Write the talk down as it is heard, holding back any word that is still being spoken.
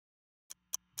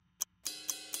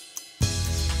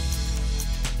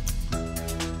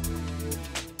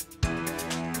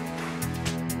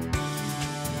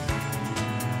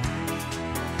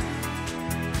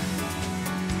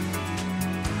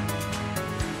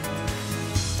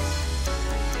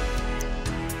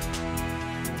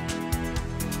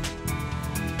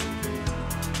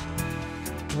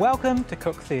Welcome to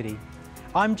Cook30.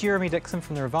 I'm Jeremy Dixon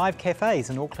from the Revive Cafes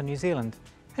in Auckland, New Zealand,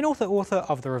 and author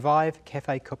of the Revive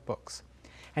Cafe cookbooks.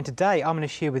 And today I'm going to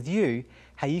share with you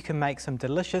how you can make some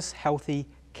delicious, healthy,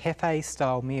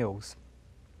 cafe-style meals.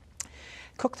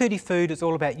 Cook30 food is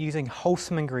all about using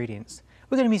wholesome ingredients.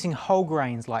 We're going to be using whole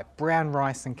grains like brown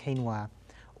rice and quinoa,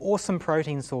 awesome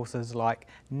protein sources like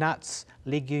nuts,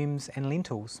 legumes and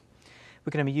lentils. We're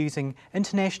going to be using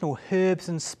international herbs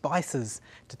and spices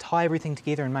to tie everything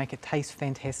together and make it taste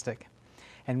fantastic,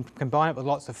 and combine it with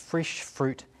lots of fresh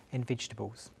fruit and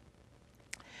vegetables.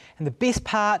 And the best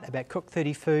part about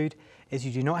Cook30 food is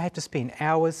you do not have to spend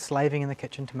hours slaving in the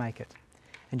kitchen to make it.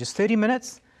 In just 30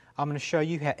 minutes, I'm going to show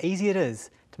you how easy it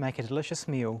is to make a delicious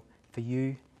meal for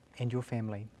you and your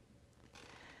family.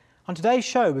 On today's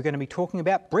show, we're going to be talking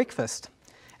about breakfast.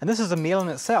 And this is a meal in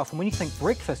itself. And when you think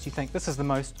breakfast, you think this is the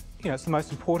most, it's the most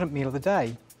important meal of the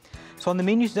day. So on the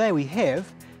menu today, we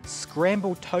have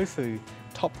scrambled tofu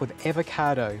topped with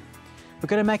avocado. We're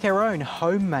going to make our own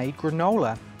homemade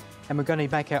granola. And we're going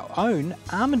to make our own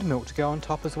almond milk to go on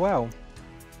top as well.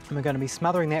 And we're going to be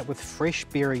smothering that with fresh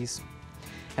berries.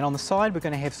 And on the side, we're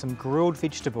going to have some grilled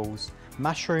vegetables,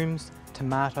 mushrooms,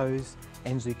 tomatoes,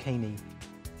 and zucchini.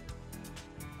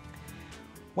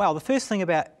 Well, the first thing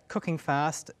about cooking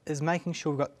fast is making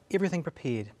sure we've got everything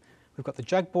prepared. We've got the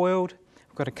jug boiled,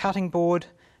 we've got a cutting board,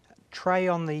 a tray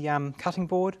on the cutting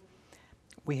board.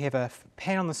 We have a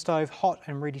pan on the stove hot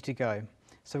and ready to go.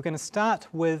 So we're going to start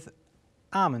with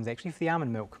almonds, actually, for the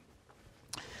almond milk.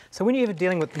 So when you're ever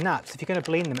dealing with nuts, if you're going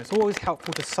to blend them, it's always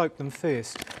helpful to soak them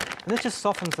first. And this just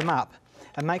softens them up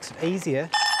and makes it easier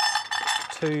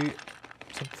for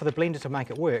the blender to make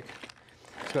it work.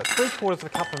 So we've got 3/4 of a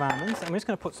cup of almonds, and we're just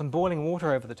going to put some boiling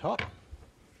water over the top.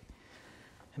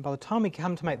 And by the time we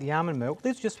come to make the almond milk,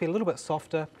 these will just be a little bit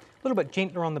softer, a little bit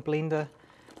gentler on the blender,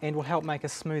 and will help make a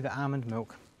smoother almond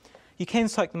milk. You can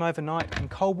soak them overnight in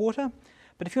cold water,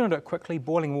 but if you want to do it quickly,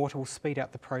 boiling water will speed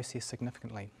up the process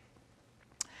significantly.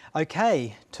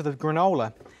 Okay, to the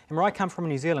granola. And where I come from in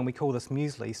New Zealand, we call this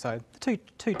muesli, so the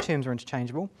two terms are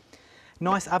interchangeable.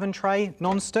 Nice oven tray,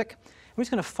 non-stick. We're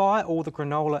just going to fire all the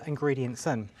granola ingredients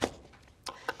in.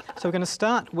 So we're going to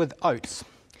start with oats.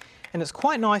 And it's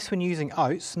quite nice when using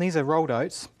oats, and these are rolled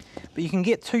oats, but you can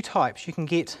get two types. You can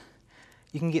get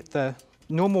the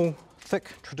normal,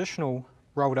 thick, traditional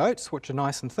rolled oats, which are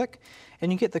nice and thick,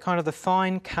 and you get the kind of the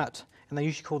fine cut, and they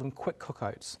usually call them quick cook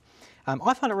oats.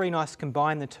 I find it really nice to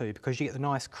combine the two because you get the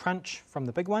nice crunch from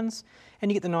the big ones, and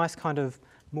you get the nice kind of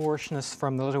moorishness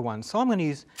from the little ones. So I'm going to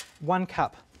use 1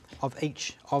 cup of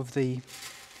each of the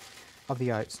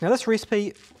oats. Now this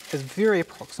recipe is very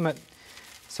approximate,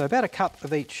 so about 1 cup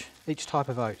of each type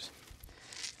of oat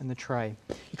in the tray.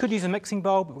 You could use a mixing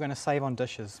bowl, but we're going to save on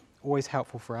dishes. Always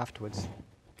helpful for afterwards.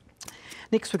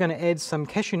 Next we're going to add some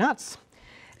cashew nuts,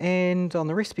 and on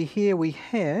the recipe here we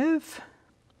have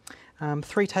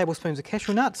 3 tablespoons of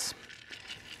cashew nuts.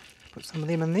 Put some of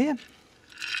them in there.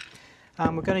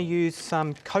 We're going to use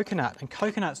some coconut, and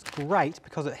coconut's great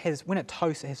because it has, when it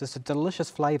toasts, it has this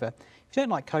delicious flavour. If you don't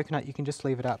like coconut, you can just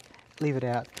leave it out.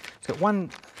 It's got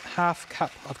 1/2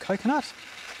 cup of coconut,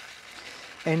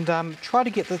 and try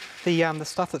to get the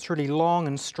stuff that's really long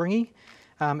and stringy.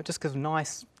 It just gives a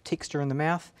nice texture in the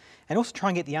mouth, and also try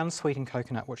and get the unsweetened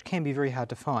coconut, which can be very hard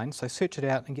to find. So search it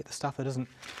out and get the stuff that isn't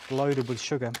loaded with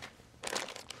sugar.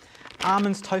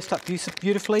 Almonds toast up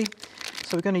beautifully,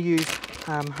 so we're going to use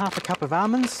 1/2 cup of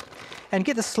almonds, and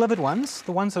get the slivered ones,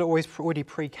 the ones that are already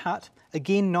pre-cut.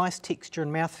 Again, nice texture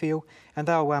and mouthfeel, and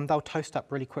they'll toast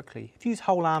up really quickly. If you use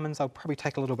whole almonds, they'll probably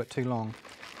take a little bit too long.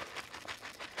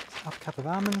 1/2 cup of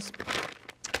almonds.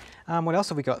 What else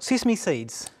have we got? Sesame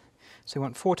seeds. So we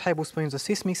want 4 tablespoons of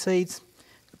sesame seeds.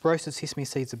 Roasted sesame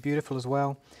seeds are beautiful as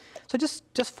well. So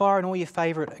just fire in all your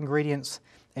favourite ingredients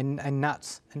and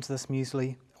nuts into this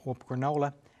muesli or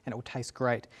granola, and it will taste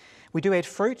great. We do add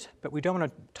fruit, but we don't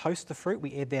want to toast the fruit,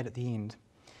 we add that at the end.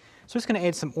 So we're just going to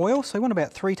add some oil, so we want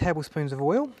about 3 tablespoons of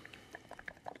oil.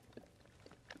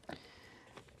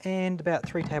 And about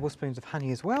 3 tablespoons of honey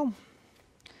as well.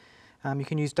 You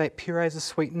can use date puree as a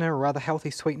sweetener or other healthy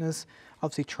sweeteners.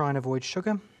 Obviously try and avoid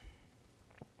sugar.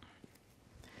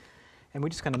 And we're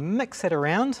just going to mix it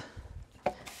around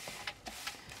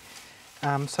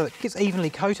so it gets evenly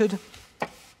coated.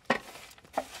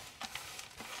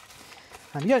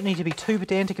 You don't need to be too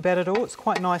pedantic about it all. It's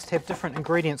quite nice to have different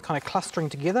ingredients kind of clustering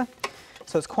together.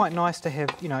 So it's quite nice to have,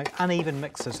 uneven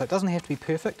mixes. So it doesn't have to be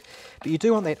perfect, but you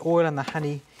do want that oil and the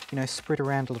honey, spread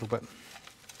around a little bit.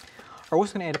 We're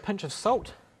also going to add a pinch of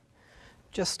salt,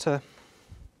 just to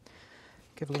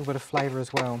give a little bit of flavour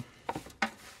as well.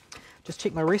 Just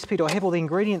check my recipe. Do I have all the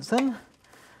ingredients in?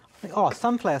 Oh,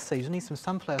 sunflower seeds. I need some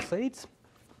sunflower seeds.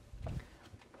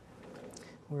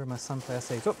 Where are my sunflower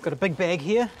seeds? Oh, got a big bag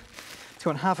here. So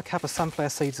you want half a cup of sunflower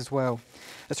seeds as well.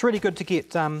 It's really good to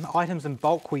get items in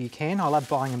bulk where you can. I love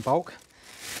buying in bulk.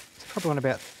 So probably want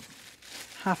about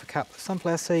half a cup of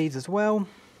sunflower seeds as well.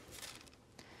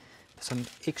 For some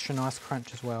extra nice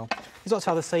crunch as well. There's lots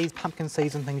of other seeds, pumpkin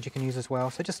seeds and things you can use as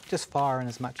well. So just fire in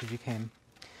as much as you can.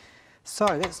 So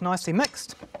that's nicely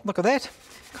mixed. Look at that.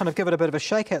 Kind of give it a bit of a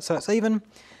shake out so it's even. I'm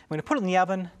going to put it in the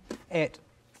oven at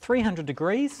 300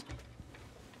 degrees.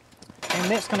 And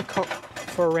that's going to cook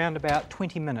for around about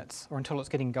 20 minutes or until it's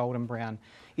getting golden brown.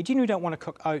 You generally don't want to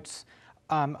cook oats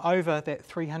over that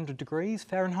 300 degrees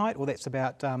Fahrenheit, or that's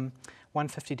about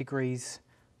 150 degrees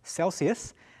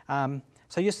Celsius. So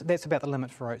that's about the limit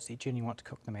for oats that you generally want to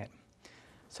cook them at.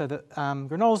 So the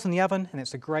granola's in the oven, and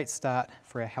it's a great start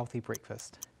for our healthy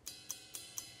breakfast.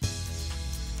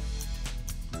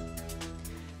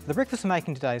 The breakfast I'm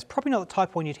making today is probably not the type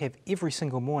of one you'd have every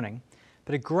single morning,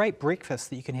 but a great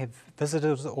breakfast that you can have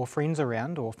visitors or friends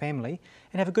around or family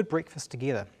and have a good breakfast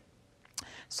together.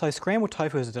 So scrambled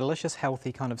tofu is a delicious,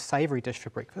 healthy, kind of savoury dish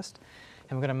for breakfast,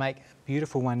 and we're going to make a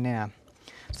beautiful one now.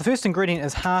 So the first ingredient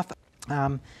is half,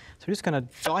 so we're just going to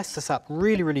dice this up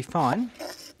really, really fine.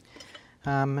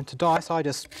 And to dice, I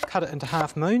just cut it into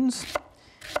half moons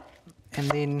and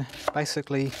then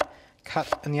basically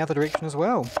cut in the other direction as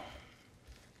well.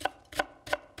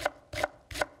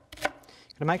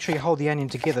 To make sure you hold the onion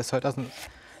together so it doesn't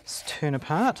turn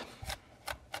apart.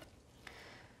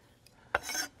 So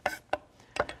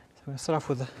I'm going to start off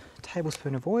with a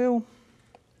tablespoon of oil.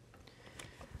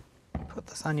 Put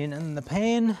this onion in the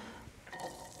pan. You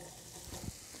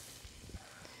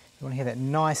want to hear that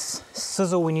nice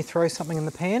sizzle when you throw something in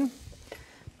the pan.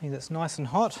 Means it's nice and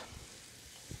hot.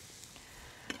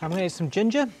 I'm going to add some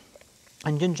ginger.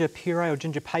 And ginger puree or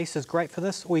ginger paste is great for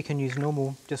this, or you can use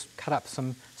normal, just cut up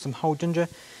some whole ginger.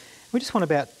 We just want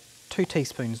about 2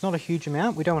 teaspoons, not a huge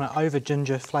amount. We don't want to over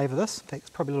ginger flavour this. In fact, it's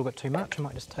probably a little bit too much. I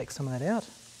might just take some of that out.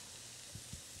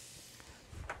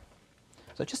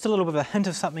 So just a little bit of a hint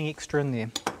of something extra in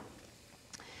there.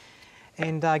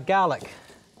 And garlic.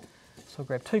 So I'll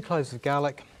grab 2 cloves of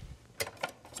garlic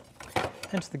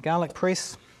into the garlic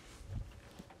press.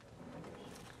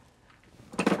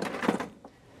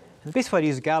 And the best way to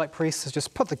use a garlic press is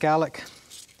just put the garlic,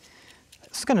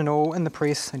 skin and all, in the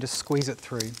press and just squeeze it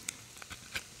through.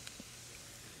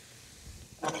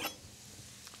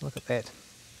 Look at that.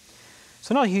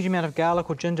 So not a huge amount of garlic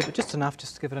or ginger, but just enough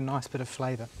just to give it a nice bit of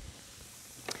flavour.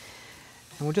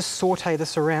 And we'll just saute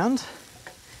this around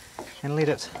and let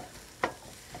it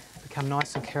become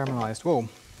nice and caramelised. Whoa,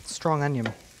 strong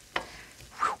onion.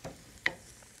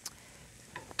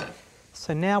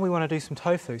 So now we want to do some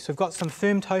tofu. So we've got some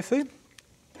firm tofu,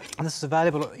 and this is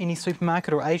available at any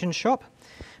supermarket or Asian shop.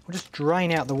 We'll just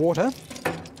drain out the water.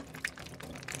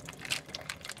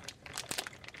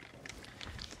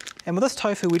 And with this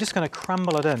tofu, we're just going to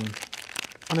crumble it in.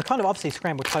 And the kind of obviously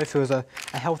scrambled tofu is a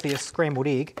healthier scrambled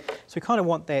egg, so we kind of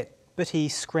want that bitty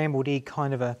scrambled egg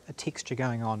kind of a texture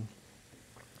going on.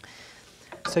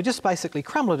 So just basically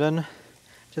crumble it in,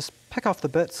 just pick off the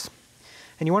bits.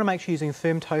 And you want to make sure you're using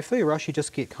firm tofu, or else you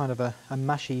just get kind of a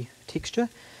mushy texture.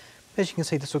 As you can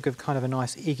see, this will give kind of a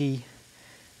nice eggy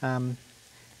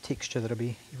texture that'll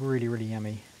be really, really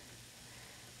yummy.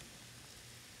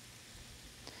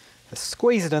 Just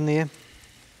squeeze it in there.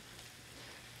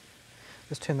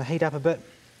 Just turn the heat up a bit.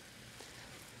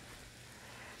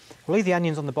 We'll leave the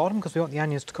onions on the bottom because we want the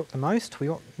onions to cook the most. We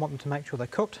want them to make sure they're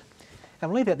cooked. And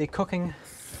we'll leave that there cooking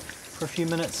for a few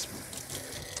minutes,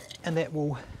 and that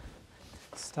will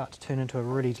start to turn into a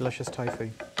really delicious tofu.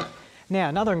 Now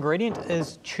another ingredient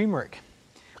is turmeric.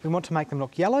 We want to make them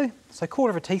look yellow, so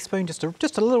 1/4 teaspoon, just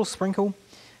a little sprinkle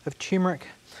of turmeric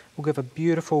will give a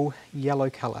beautiful yellow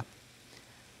colour.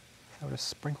 So I'll just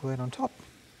sprinkle that on top.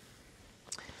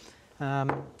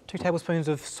 2 tablespoons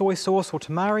of soy sauce or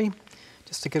tamari,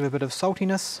 just to give a bit of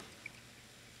saltiness.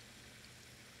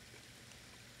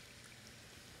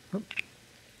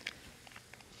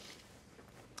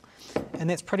 And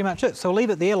that's pretty much it. So we'll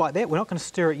leave it there like that. We're not going to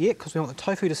stir it yet because we want the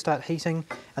tofu to start heating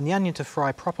and the onion to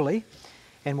fry properly.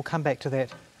 And we'll come back to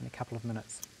that in a couple of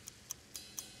minutes.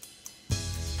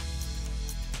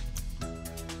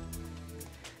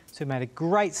 So we've made a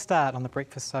great start on the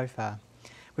breakfast so far.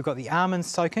 We've got the almonds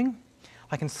soaking.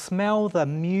 I can smell the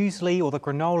muesli or the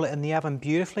granola in the oven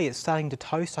beautifully. It's starting to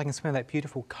toast. I can smell that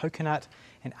beautiful coconut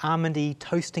and almondy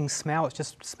toasting smell. It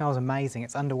just smells amazing.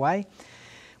 It's underway.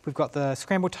 We've got the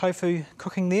scrambled tofu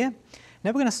cooking there.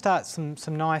 Now we're going to start some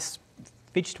nice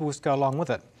vegetables to go along with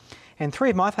it. And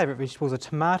three of my favourite vegetables are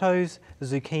tomatoes,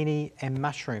 zucchini and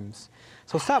mushrooms.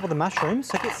 So we'll start with the mushrooms.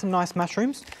 So get some nice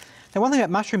mushrooms. Now one thing about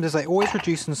mushrooms is they always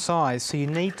reduce in size, so you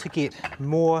need to get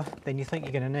more than you think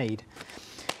you're going to need.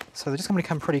 So they're just going to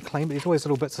become pretty clean, but there's always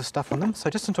little bits of stuff on them. So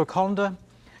just into a colander,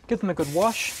 give them a good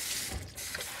wash.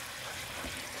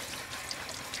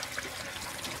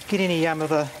 Get any of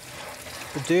the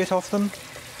dirt off them.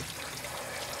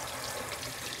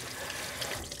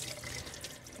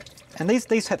 And these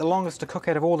take the longest to cook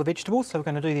out of all the vegetables, so we're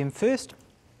going to do them first.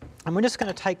 And we're just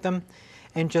going to take them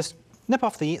and just nip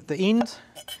off the end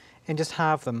and just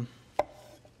halve them.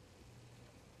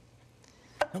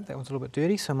 Oh, that one's a little bit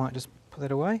dirty, so I might just put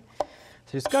that away.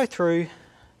 So just go through,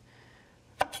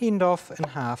 end off in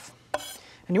half.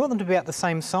 And you want them to be about the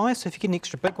same size, so if you get an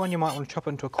extra big one, you might want to chop it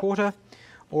into a quarter,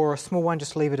 or a small one,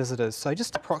 just leave it as it is. So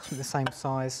just approximately the same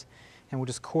size, and we'll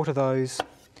just quarter those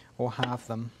or halve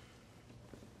them.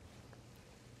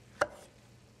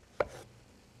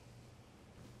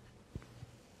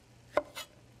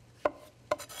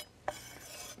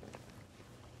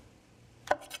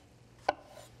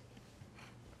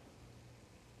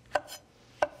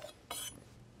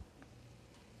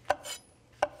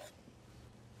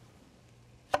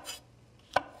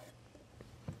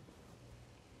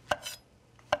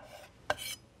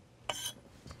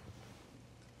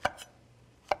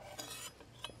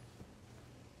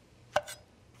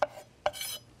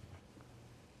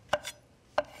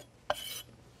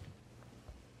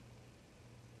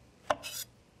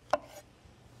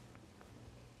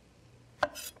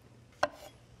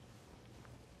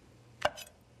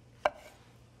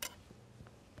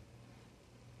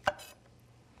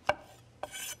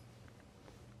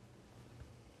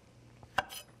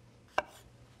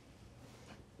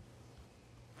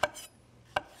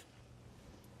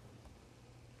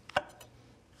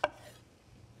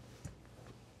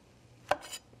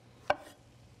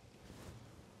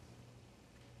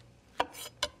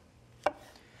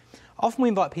 Often we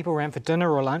invite people around for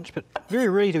dinner or lunch, but very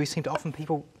rarely do we seem to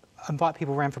invite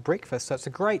people around for breakfast. So it's a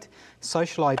great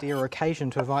social idea or occasion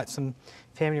to invite some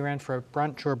family around for a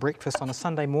brunch or a breakfast on a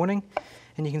Sunday morning,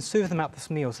 and you can serve them up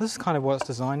this meal. So this is kind of what it's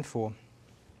designed for.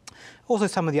 Also,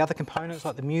 some of the other components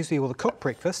like the muesli or the cooked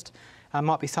breakfast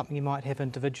might be something you might have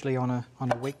individually on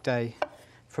a weekday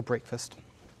for breakfast.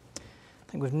 I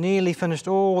think we've nearly finished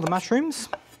all the mushrooms.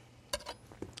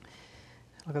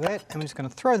 Look at that, and we're just going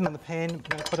to throw them in the pan. We're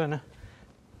going to put in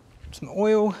some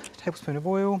oil, a tablespoon of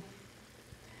oil,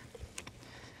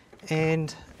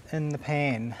 and in the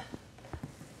pan.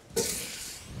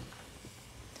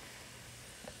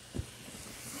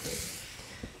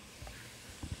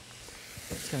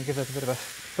 Just going to give it a bit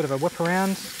of a whip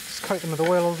around. Just coat them with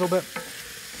oil a little bit.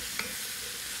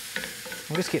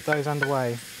 We'll just get those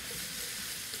underway.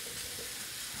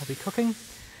 I'll be cooking.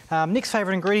 Next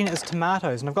favourite ingredient is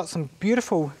tomatoes, and I've got some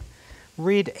beautiful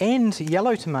red and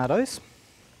yellow tomatoes.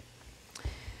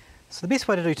 So the best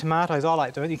way to do tomatoes, I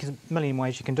like doing, there's a million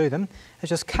ways you can do them, is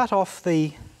just cut off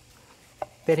that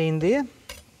end there, and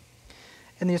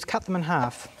then just cut them in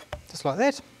half, just like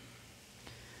that.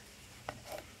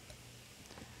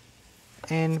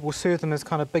 And we'll serve them as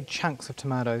kind of big chunks of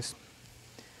tomatoes.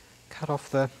 Cut off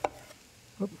the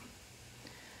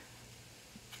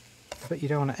bit you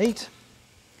don't want to eat,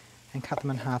 and cut them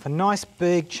in half. A nice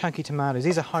big chunky tomatoes.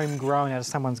 These are homegrown out of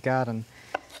someone's garden.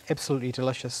 Absolutely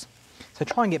delicious. So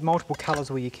try and get multiple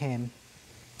colours where you can.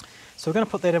 So we're going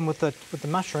to put that in with the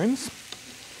mushrooms.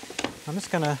 I'm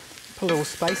just going to put a little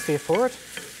space there for it.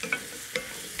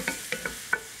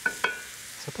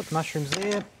 So put the mushrooms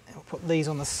there, and we'll put these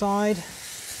on the side.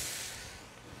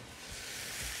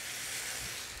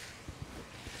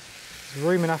 There's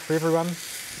room enough for everyone.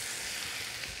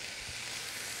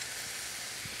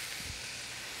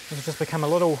 It'll just become a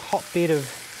little hotbed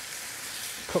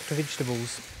of cooked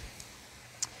vegetables.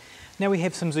 Now we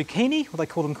have some zucchini, or they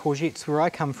call them courgettes where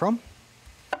I come from.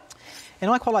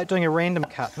 And I quite like doing a random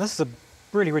cut. This is a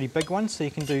really, really big one, so you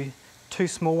can do 2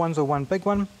 small ones or 1 big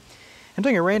one. And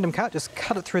doing a random cut, just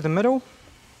cut it through the middle,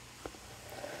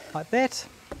 like that.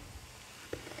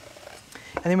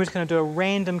 And then we're just going to do a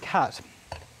random cut.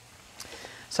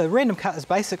 So the random cut is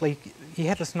basically, you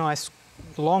have this nice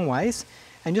long ways,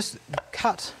 and just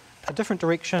cut a different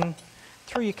direction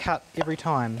through your cut every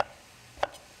time.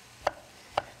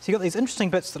 So you've got these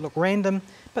interesting bits that look random,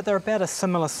 but they're about a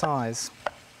similar size.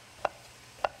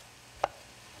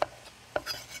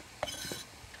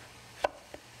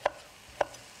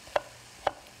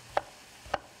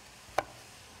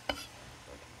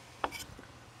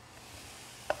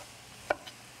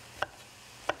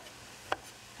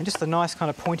 And just the nice kind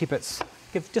of pointy bits,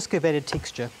 just give added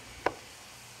texture.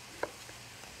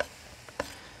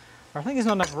 I think there's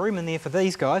not enough room in there for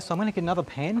these guys, so I'm going to get another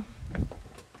pan.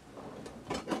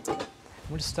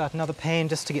 We'll just start another pan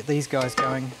just to get these guys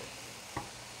going.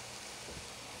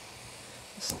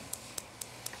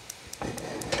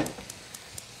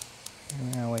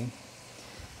 Where are we?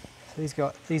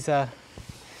 So these are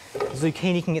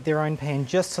zucchini can get their own pan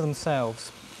just to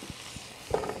themselves.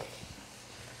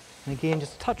 And again,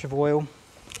 just a touch of oil.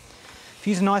 If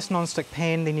you use a nice non-stick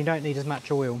pan, then you don't need as much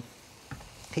oil.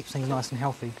 Keeps things nice and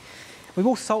healthy. We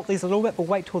will salt these a little bit, but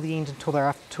wait till the end until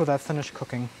they're finished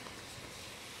cooking.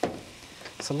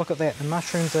 So look at that, the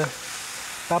mushrooms are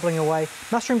bubbling away.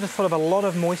 Mushrooms are full of a lot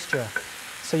of moisture,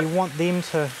 so you want them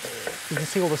to, you can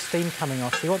see all the steam coming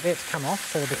off, so you want that to come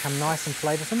off so they become nice and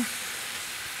flavoursome.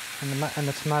 And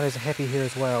the tomatoes are happy here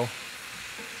as well.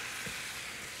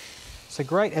 So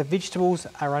great, our vegetables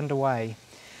are underway.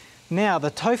 Now the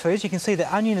tofu, as you can see,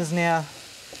 the onion is now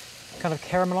kind of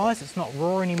caramelised, it's not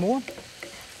raw anymore.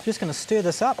 Just going to stir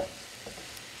this up,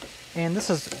 and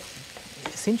this is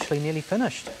essentially nearly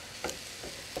finished.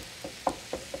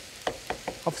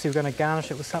 Obviously we're going to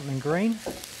garnish it with something green.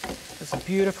 It's a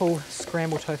beautiful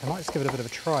scrambled tofu. I might just give it a bit of a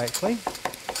try actually.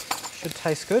 Should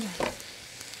taste good.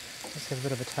 Let's have a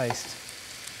bit of a taste.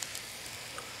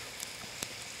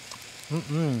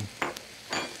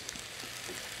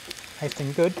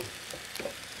 Tasting good.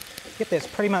 Yep, that's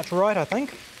pretty much right, I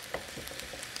think.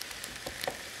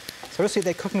 So just let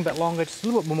that cooking a bit longer, just a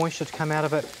little bit more moisture to come out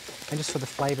of it, and just for the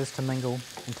flavours to mingle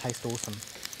and taste awesome.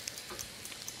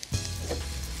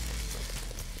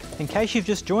 In case you've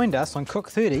just joined us on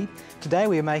Cook30, today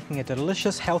we are making a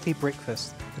delicious healthy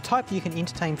breakfast, the type that you can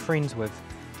entertain friends with.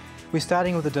 We're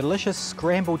starting with a delicious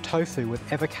scrambled tofu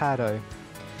with avocado.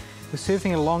 We're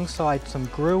serving alongside some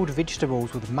grilled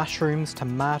vegetables with mushrooms,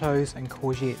 tomatoes and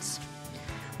courgettes.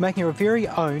 We're making our very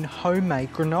own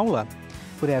homemade granola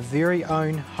with our very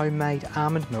own homemade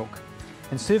almond milk,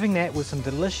 and serving that with some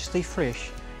deliciously fresh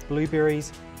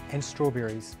blueberries and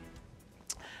strawberries.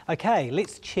 Okay,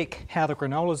 let's check how the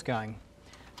granola's going.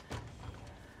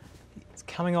 It's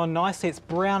coming on nicely, it's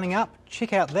browning up.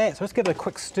 Check out that, so let's give it a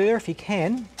quick stir if you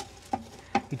can.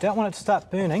 You don't want it to start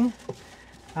burning.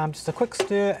 Just a quick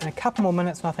stir and a couple more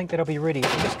minutes and I think that'll be ready. So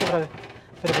just give it a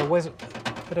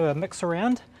bit of a mix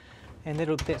around, and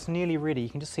that's nearly ready. You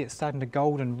can just see it starting to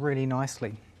golden really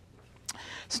nicely.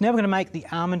 So now we're going to make the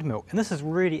almond milk, and this is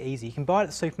really easy. You can buy it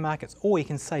at supermarkets, or you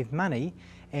can save money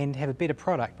and have a better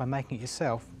product by making it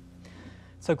yourself.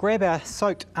 So grab our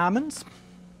soaked almonds,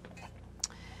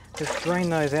 just drain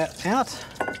those out.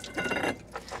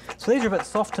 So these are a bit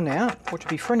softer now, which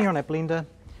will be friendly on our blender,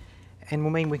 and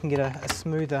will mean we can get a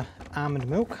smoother almond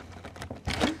milk.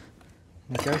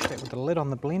 Negotiate with the lid on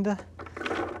the blender,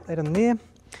 that in there.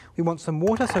 We want some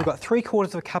water, so we've got 3/4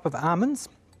 of a cup of almonds,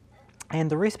 and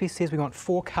the recipe says we want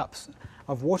 4 cups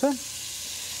of water,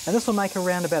 and this will make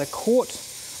around about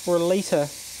 1/4 or 1 litre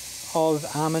of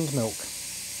almond milk.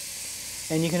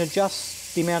 And you can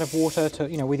adjust the amount of water to,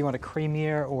 whether you want a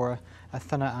creamier or a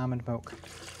thinner almond milk.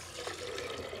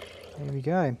 There we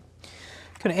go.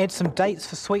 Going to add some dates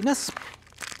for sweetness.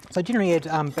 So I generally add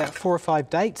about 4 or 5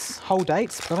 dates, whole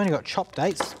dates, but I've only got chopped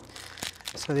dates,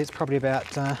 so that's probably about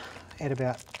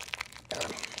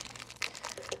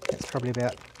that's probably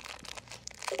about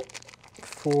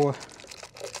 4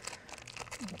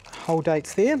 whole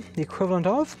dates there, the equivalent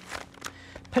of.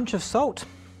 Pinch of salt,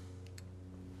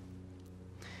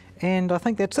 and I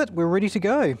think that's it. We're ready to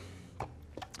go.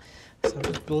 So I'll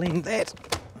just blend that.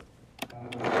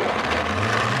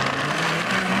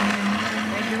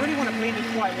 And you really want to blend it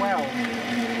quite well,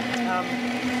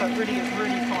 so it really is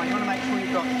really fine. You want to make sure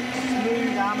you've got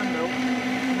smooth almond milk,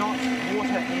 not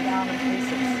water and almond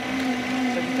pieces.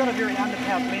 So if you've got a very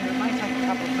underpowered blender, it may take a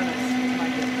couple of minutes to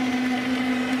make it.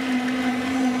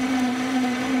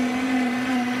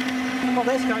 While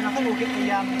that's going, I think we'll get the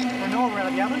granola out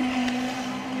of the oven.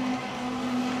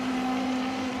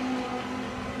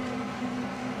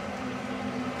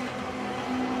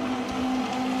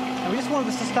 And we just want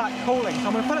this to start cooling, so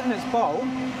I'm going to put it in its bowl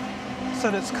so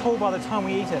that it's cool by the time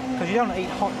we eat it, because you don't want to eat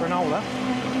hot granola.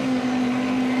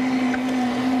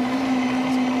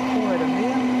 Pour it in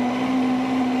there.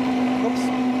 Oops.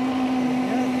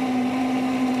 There we go.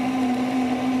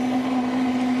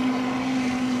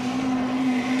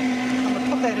 I'm going to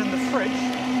put that in the fridge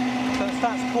so it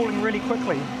starts cooling really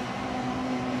quickly.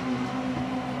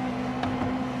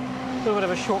 A little bit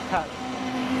of a shortcut.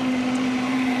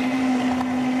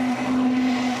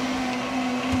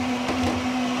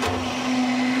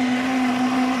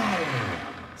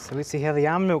 So let's see how the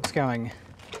almond milk's going.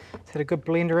 It's had a good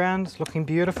blend around, it's looking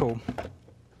beautiful.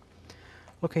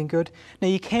 Looking good. Now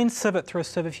you can sieve it through a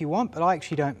sieve if you want, but I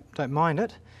actually don't mind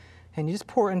it. And you just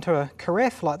pour it into a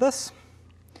carafe like this.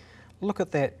 Look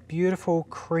at that beautiful,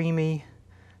 creamy,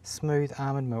 smooth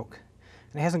almond milk.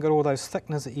 And it hasn't got all those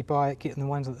thickeners that you get in the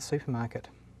ones at the supermarket.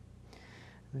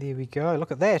 There we go,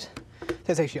 look at that.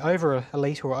 That's actually over a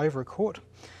litre or over a quart.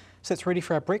 So it's ready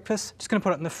for our breakfast. Just going to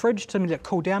put it in the fridge to let it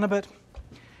cool down a bit.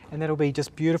 And that'll be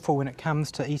just beautiful when it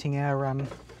comes to eating our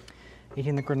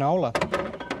eating the granola.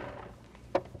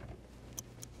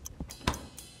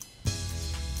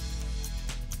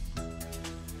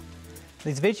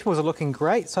 These vegetables are looking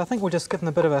great, so I think we'll just give them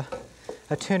a bit of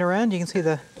a turn around. You can see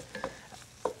the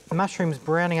mushrooms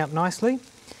browning up nicely.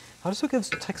 I'll just take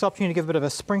this opportunity to give a bit of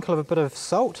a sprinkle of a bit of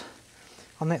salt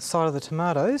on that side of the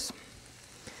tomatoes.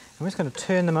 I'm just going to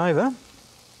turn them over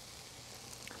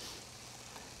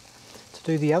to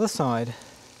do the other side.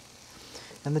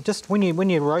 And just when you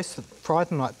fry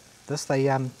them like this,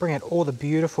 they bring out all the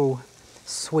beautiful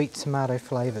sweet tomato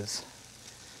flavours.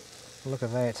 Look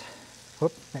at that.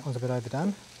 Whoop, that one's a bit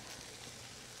overdone.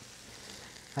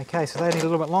 Okay, so they need a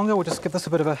little bit longer. We'll just give this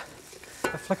a bit of a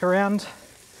flick around.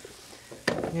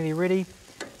 Nearly ready.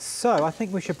 So I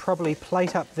think we should probably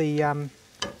plate up the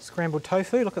scrambled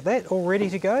tofu. Look at that, all ready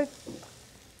to go.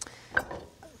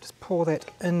 Just pour that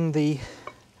in the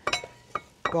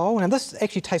bowl. Now this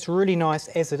actually tastes really nice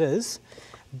as it is,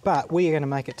 but we are going to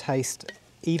make it taste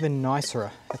even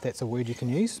nicer, if that's a word you can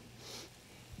use.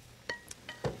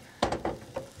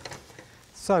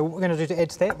 So what we're going to do to add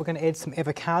to that, we're going to add some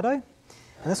avocado, and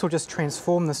this will just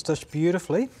transform this dish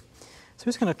beautifully. So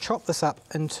we're just going to chop this up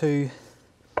into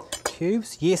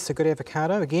cubes. Yes, a good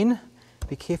avocado. Again,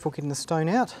 be careful getting the stone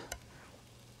out.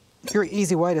 Very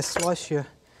easy way to slice your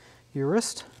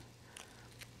wrist.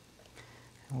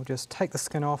 And we'll just take the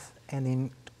skin off and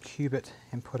then cube it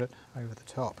and put it over the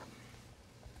top.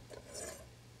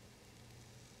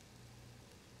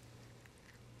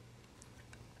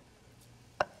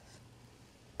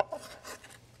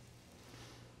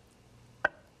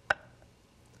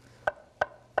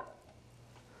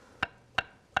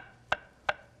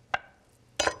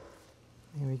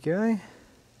 There we go,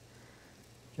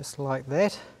 just like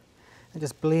that. It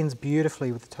just blends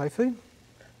beautifully with the tofu.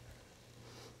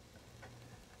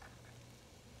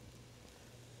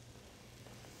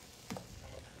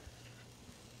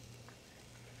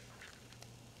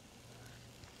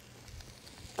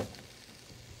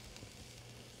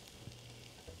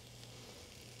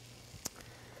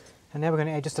 And now we're going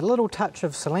to add just a little touch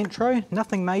of cilantro,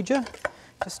 nothing major,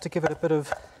 just to give it a bit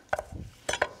of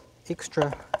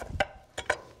extra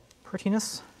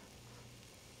prettiness.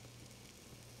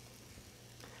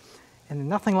 And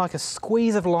nothing like a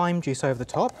squeeze of lime juice over the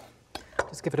top.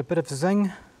 Just give it a bit of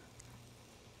zing,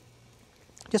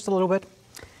 just a little bit,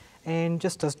 and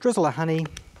just a drizzle of honey,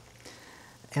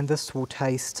 and this will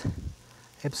taste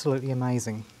absolutely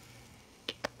amazing.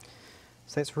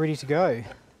 So that's ready to go.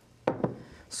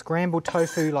 Scrambled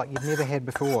tofu like you've never had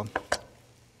before.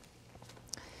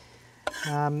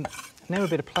 Now we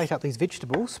better plate up these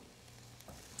vegetables.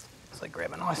 So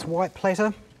grab a nice white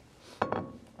platter.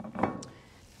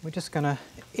 We're just going to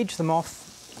edge them off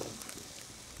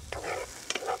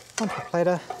onto the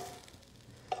platter.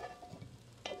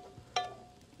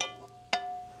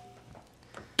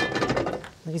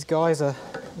 These guys are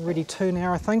ready too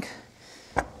now, I think.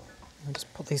 I'll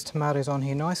just put these tomatoes on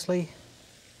here nicely.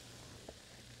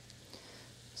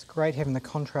 It's great having the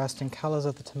contrasting colours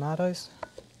of the tomatoes.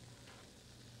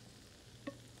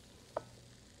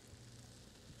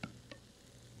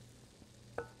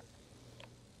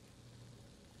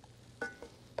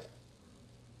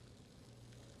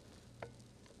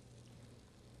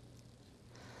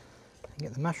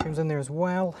 Get the mushrooms in there as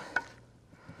well.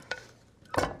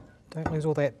 Don't lose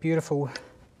all that beautiful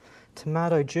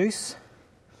tomato juice.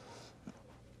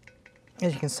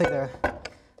 As you can see, they're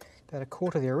about a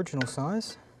quarter of the original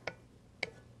size.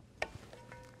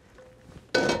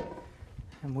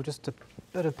 And we'll just a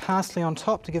bit of parsley on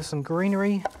top to give some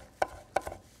greenery.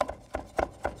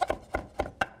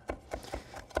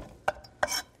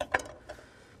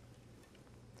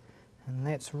 And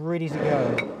that's ready to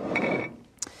go.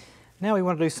 Now we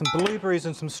want to do some blueberries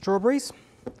and some strawberries.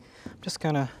 I'm just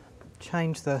going to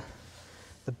change the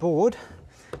board.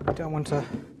 We don't want to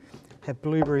have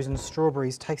blueberries and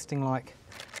strawberries tasting like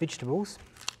vegetables.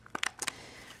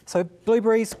 So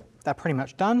blueberries, they're pretty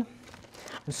much done.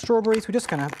 And strawberries, we're just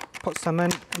going to put some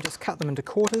in and just cut them into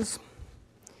quarters,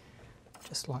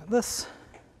 just like this.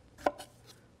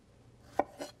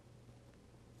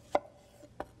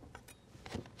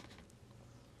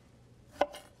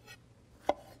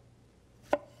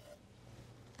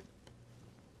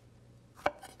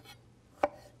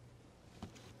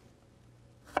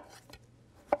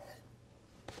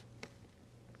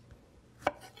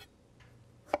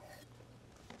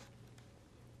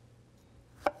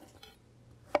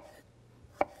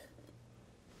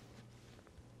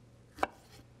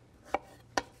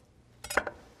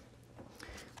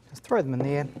 throw them in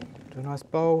there, do a nice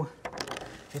bowl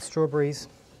with strawberries.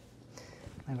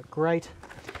 They look great.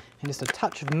 And just a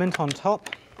touch of mint on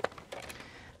top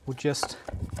will just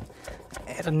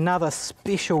add another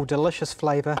special, delicious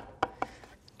flavour,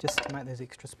 just to make those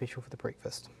extra special for the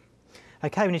breakfast.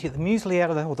 Okay, we need to get the muesli out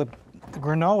of the, or the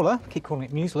granola, keep calling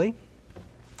it muesli.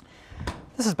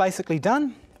 This is basically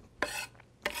done.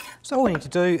 So all we need to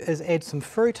do is add some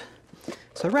fruit.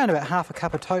 So around about half a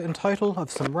cup in total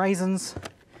of some raisins,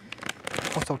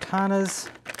 or sultanas,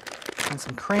 and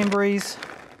some cranberries.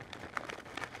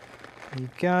 There you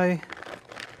go.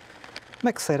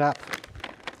 Mix that up.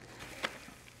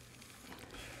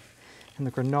 And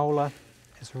the granola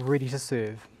is ready to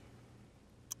serve.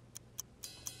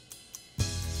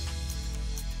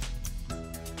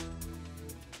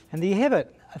 And there you have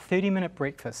it, a 30-minute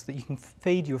breakfast that you can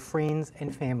feed your friends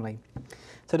and family.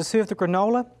 So to serve the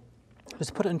granola,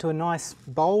 just put it into a nice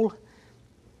bowl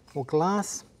or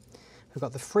glass. We've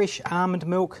got the fresh almond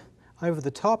milk over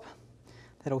the top.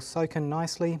 That'll soak in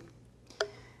nicely.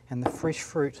 And the fresh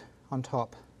fruit on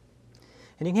top.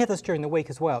 And you can have this during the week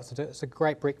as well. It's a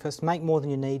great breakfast. Make more than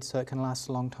you need so it can last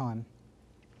a long time.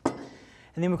 And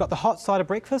then we've got the hot side of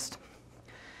breakfast.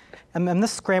 And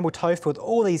this scrambled tofu with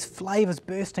all these flavours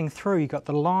bursting through. You've got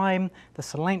the lime, the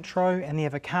cilantro and the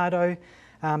avocado.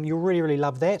 You'll really, really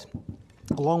love that,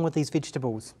 along with these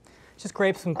vegetables. Just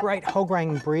grab some great whole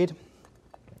grain bread,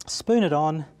 spoon it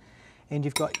on, and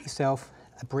you've got yourself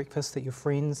a breakfast that your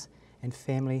friends and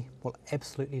family will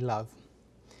absolutely love.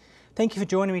 Thank you for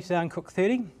joining me today on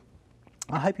Cook30.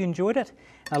 I hope you enjoyed it,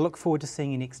 and I look forward to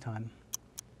seeing you next time.